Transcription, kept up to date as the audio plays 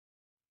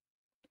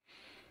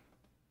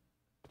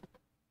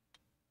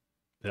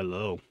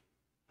Hello.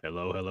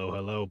 Hello, hello,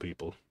 hello,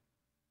 people.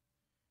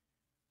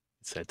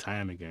 It's that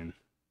time again.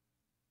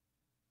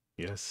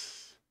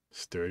 Yes,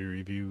 sturdy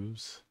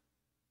reviews.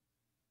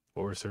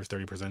 Horror Search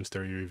 30 presents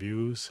sturdy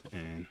reviews,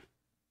 and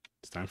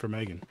it's time for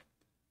Megan.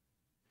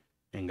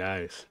 And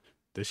guys,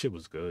 this shit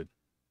was good.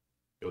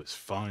 It was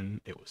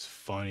fun. It was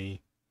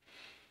funny.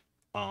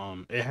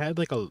 It had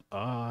like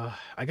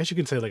I guess you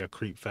can say like a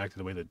creep factor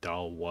the way the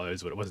doll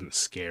was, but it wasn't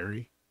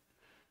scary.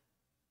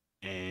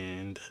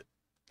 And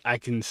I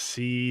can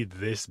see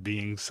this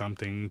being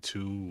something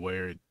to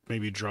where it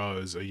maybe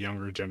draws a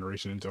younger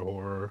generation into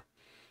horror.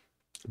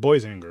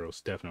 Boys and girls,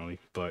 definitely,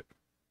 but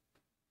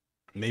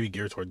maybe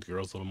geared towards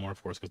girls a little more,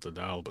 of course, because the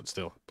doll, but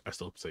still, I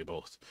still say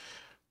both.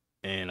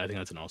 And I think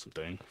that's an awesome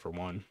thing for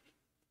one.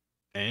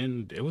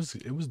 And it was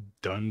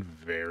done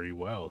very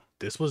well.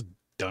 This was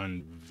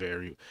done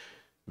very,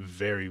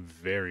 very,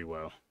 very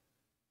well.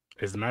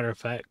 As a matter of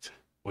fact,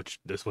 which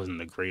this wasn't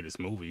the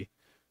greatest movie,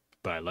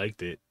 but I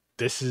liked it.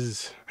 This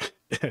is,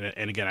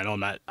 and again, I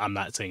know I'm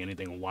not saying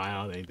anything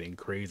wild, anything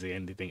crazy,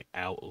 anything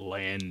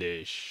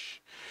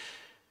outlandish.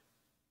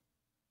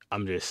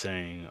 I'm just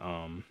saying,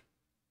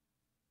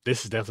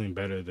 this is definitely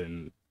better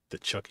than the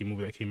Chucky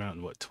movie that came out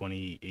in what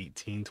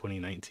 2018,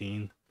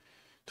 2019,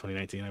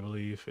 2019, I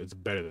believe. It's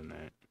better than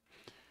that.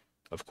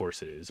 Of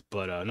course it is.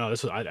 But no,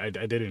 this was, I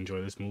did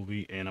enjoy this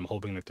movie, and I'm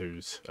hoping that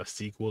there's a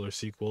sequel or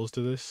sequels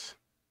to this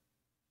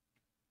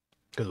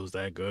because it was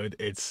that good.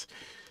 It's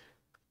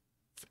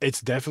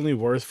definitely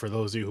worth for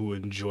those of you who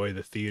enjoy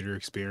the theater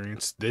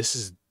experience. This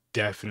is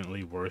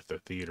definitely worth the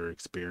theater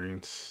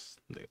experience.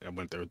 I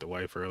went there with the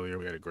wife earlier.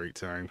 We had a great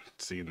time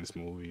seeing this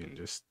movie and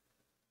just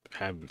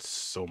having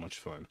so much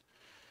fun.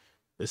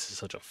 This is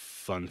such a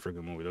fun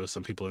freaking movie. There was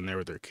some people in there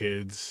with their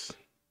kids.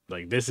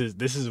 Like this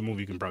is a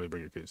movie you can probably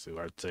bring your kids to.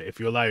 I'd say if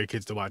you allow your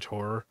kids to watch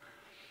horror,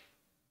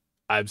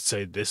 I'd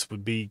say this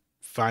would be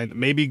fine.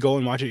 Maybe go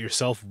and watch it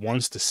yourself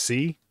once to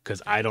see,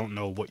 because I don't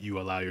know what you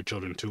allow your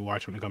children to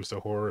watch when it comes to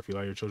horror. If you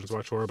allow your children to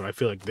watch horror, but I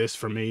feel like this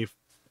for me,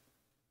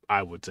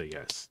 I would say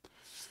yes.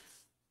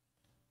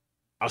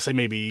 I'll say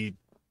maybe.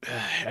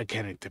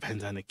 Again, it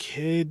depends on the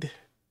kid.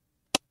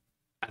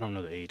 I don't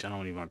know the age. I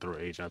don't even want to throw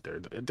age out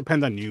there. It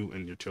depends on you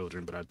and your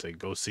children, but I'd say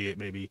go see it.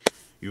 Maybe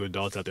you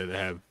adults out there that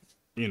have,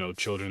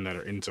 children that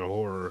are into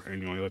horror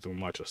and you only let them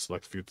watch a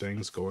select few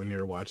things, go in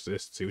there, watch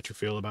this, see what you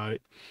feel about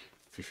it.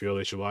 If you feel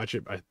they should watch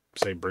it, I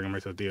say bring them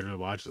right to the theater to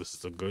watch. This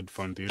is a good,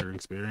 fun theater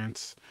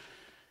experience.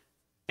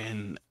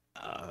 And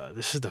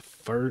this is the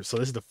first. So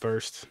this is the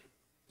first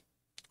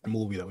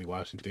movie that we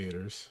watched in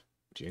theaters,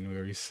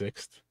 January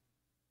 6th.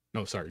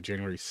 No, sorry,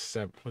 January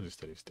 7th. What is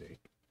today's date?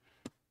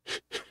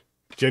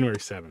 January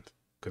 7th,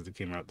 because it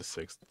came out the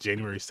 6th.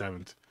 January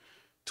 7th,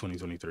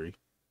 2023.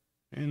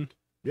 And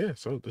yeah,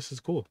 so this is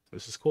cool.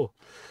 This is cool.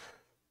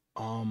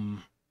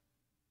 Um,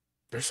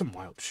 there's some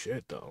wild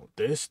shit though.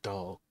 This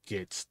dog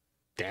gets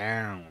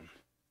down.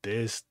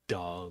 This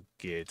dog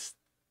gets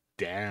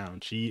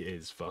down. She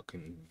is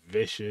fucking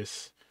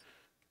vicious.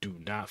 Do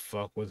not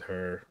fuck with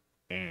her.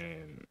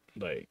 And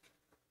like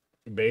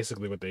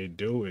basically what they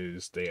do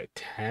is they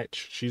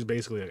attach, she's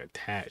basically like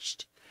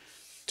attached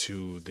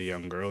to the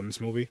young girl in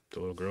this movie, the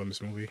little girl in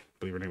this movie. I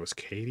believe her name was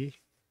Katie.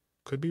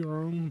 Could be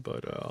wrong,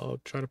 but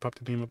I'll try to pop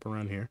the name up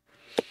around here.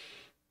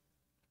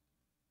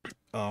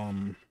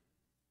 Um,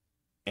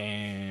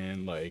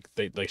 and like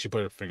she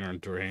put her finger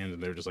into her hands,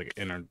 and they're just like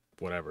in her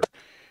whatever.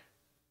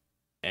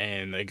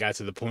 And it got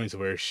to the point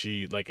where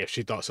she like if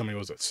she thought somebody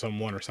was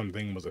someone or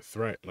something was a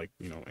threat, like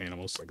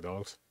animals like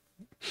dogs,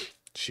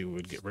 she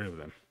would get rid of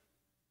them.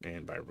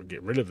 And by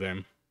get rid of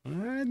them,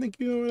 I think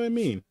you know what I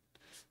mean.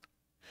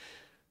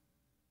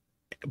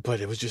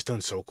 But it was just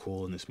done so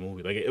cool in this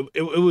movie. Like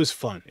it was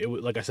fun. It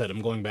was like I said,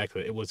 I'm going back to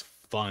it. It was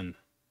fun,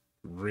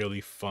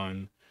 really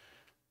fun.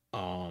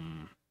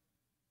 Um,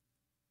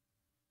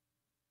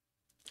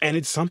 and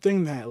it's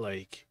something that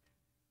like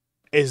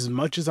as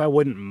much as I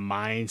wouldn't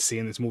mind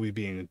seeing this movie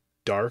being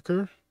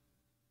darker,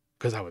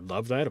 because I would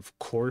love that, of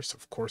course,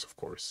 of course, of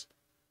course.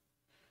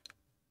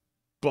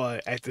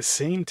 But at the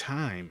same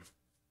time,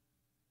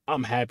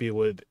 I'm happy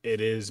with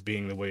it is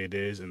being the way it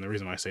is. And the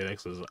reason why I say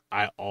that is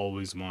I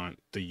always want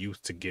the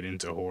youth to get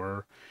into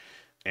horror.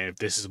 And if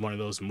this is one of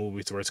those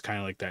movies where it's kind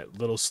of like that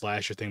little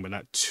slasher thing, but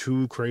not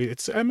too crazy,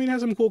 I mean, it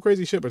has some cool,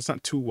 crazy shit, but it's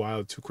not too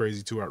wild, too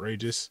crazy, too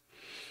outrageous.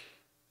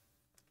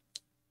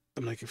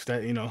 I'm like, if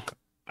that,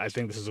 I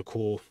think this is a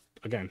cool,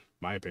 again,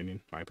 my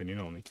opinion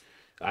only.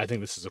 I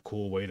think this is a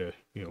cool way to,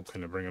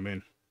 kind of bring them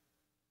in.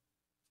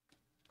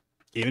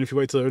 Even if you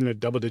wait till they're in their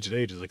double digit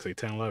ages, like say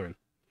 10, 11,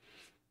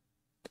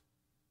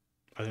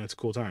 I think it's a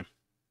cool time.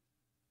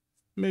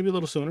 Maybe a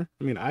little sooner.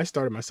 I mean, I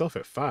started myself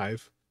at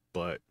 5,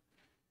 but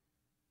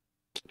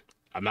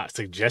I'm not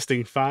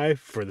suggesting 5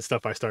 for the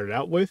stuff I started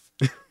out with.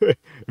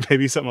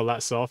 Maybe something a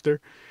lot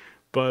softer.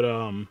 But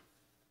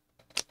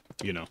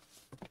you know,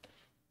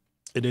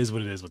 it is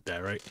what it is with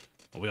that, right?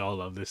 We all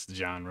love this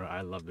genre.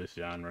 I love this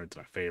genre. It's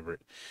my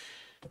favorite.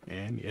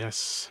 And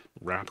yes,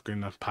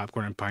 rocking the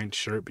popcorn and pint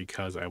shirt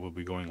because I will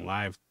be going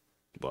live.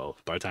 Well,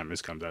 by the time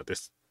this comes out,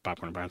 this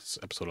Popcorn Bounce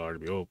episode will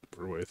already be over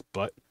with,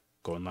 but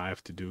going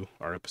live to do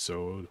our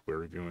episode. We're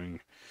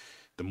reviewing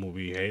the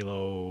movie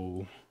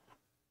Halo,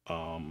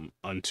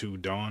 Unto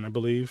Dawn, I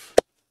believe,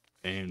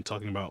 and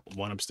talking about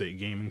One Upstate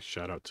Gaming.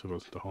 Shout out to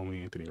the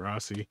homie Anthony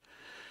Rossi.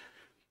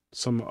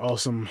 Some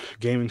awesome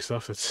gaming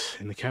stuff that's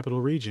in the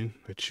capital region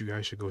that you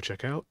guys should go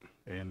check out.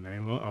 And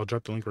I'll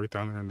drop the link right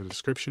down there in the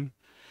description.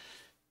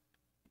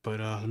 But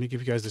let me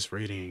give you guys this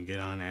rating and get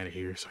on out of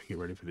here so I can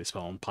get ready for this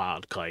phone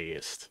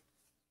podcast.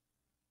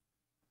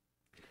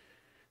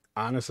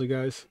 Honestly,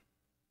 guys,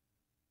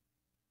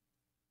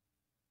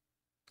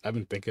 I've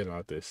been thinking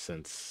about this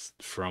since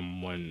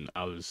from when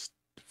I was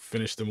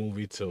finished the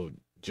movie till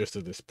just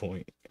at this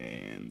point,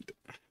 and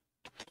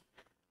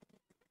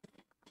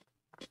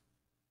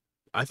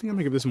I think I'm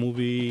gonna give this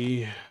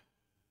movie.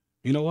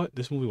 You know what?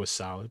 This movie was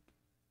solid.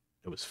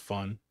 It was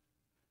fun.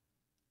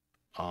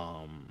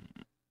 Um,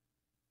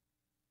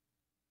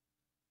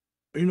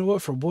 you know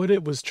what? For what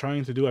it was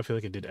trying to do, I feel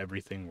like it did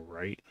everything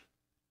right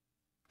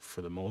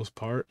for the most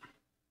part.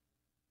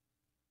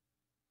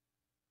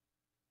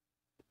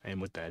 And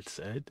with that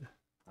said,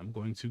 I'm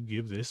going to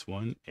give this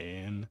one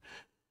an.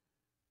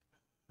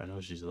 I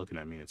know she's looking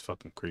at me. It's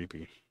fucking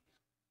creepy,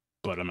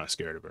 but I'm not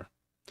scared of her.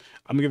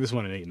 I'm gonna give this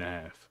one an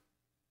 8.5.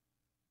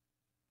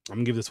 I'm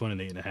gonna give this one an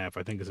 8.5.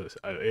 I think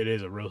it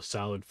is a real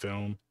solid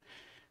film.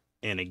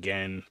 And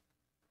again,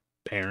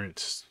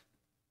 parents,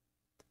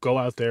 go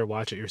out there,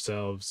 watch it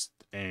yourselves,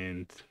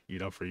 and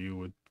for you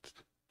with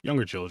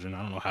younger children,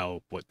 I don't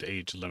know what the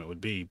age limit would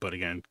be, but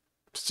again,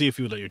 see if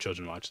you would let your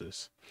children watch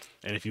this,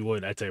 and if you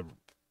would, I'd say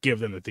give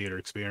them the theater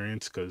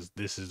experience because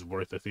this is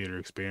worth the theater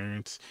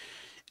experience.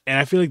 And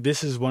I feel like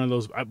this is one of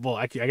those. Well,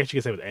 I guess you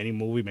could say with any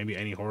movie, maybe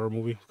any horror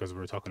movie, because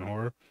we're talking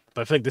horror.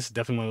 But I feel like this is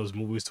definitely one of those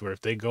movies to where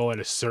if they go at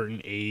a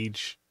certain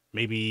age,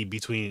 maybe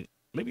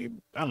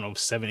I don't know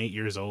 7, 8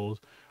 years old,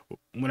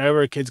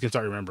 whenever kids can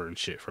start remembering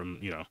shit from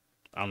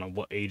I don't know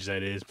what age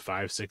that is,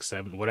 5, 6,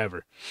 7,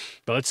 whatever.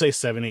 But let's say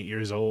 7, 8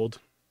 years old.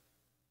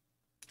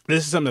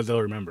 This is something that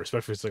they'll remember,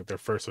 especially if it's like their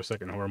first or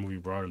second horror movie you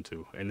brought them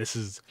to. And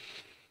this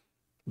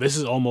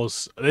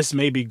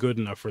may be good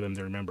enough for them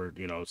to remember,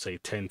 say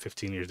 10,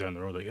 15 years down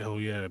the road, like, oh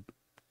yeah,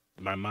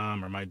 my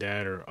mom or my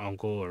dad or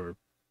uncle or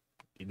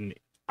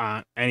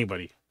aunt,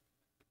 anybody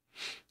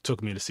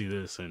took me to see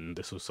this and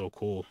this was so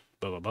cool,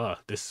 blah, blah, blah.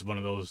 This is one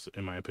of those,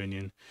 in my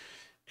opinion.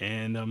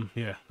 And,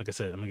 yeah, like I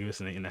said, I'm gonna give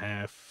this an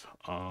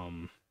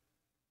 8.5.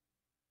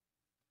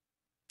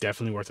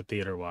 Definitely worth a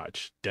theater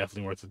watch.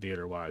 Definitely worth a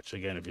theater watch.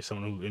 Again, if you're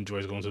someone who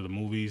enjoys going to the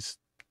movies,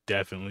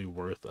 definitely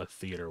worth a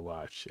theater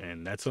watch.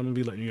 And that's what I'm gonna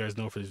be letting you guys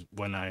know for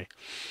when I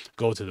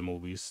go to the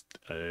movies,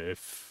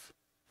 if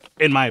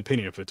in my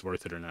opinion, if it's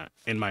worth it or not.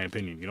 In my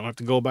opinion, you don't have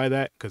to go by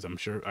that because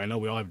I know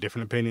we all have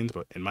different opinions,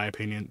 but in my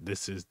opinion,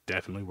 this is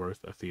definitely worth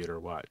a theater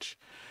watch.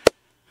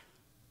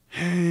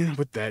 And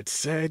with that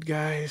said,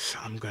 guys,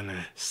 I'm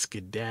gonna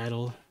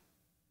skedaddle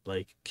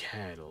like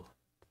cattle.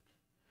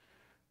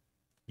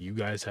 You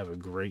guys have a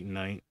great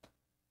night.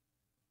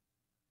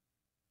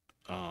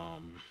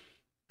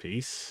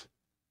 Peace.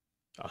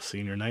 I'll see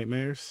you in your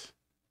nightmares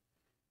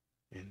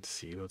and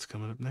see what's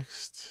coming up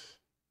next.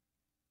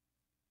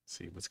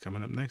 See what's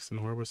coming up next in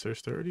Horror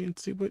Search 30 and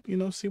see what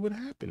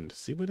happened.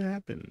 See what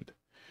happened.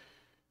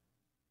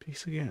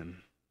 Peace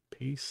again.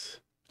 Peace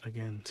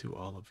again to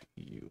all of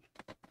you.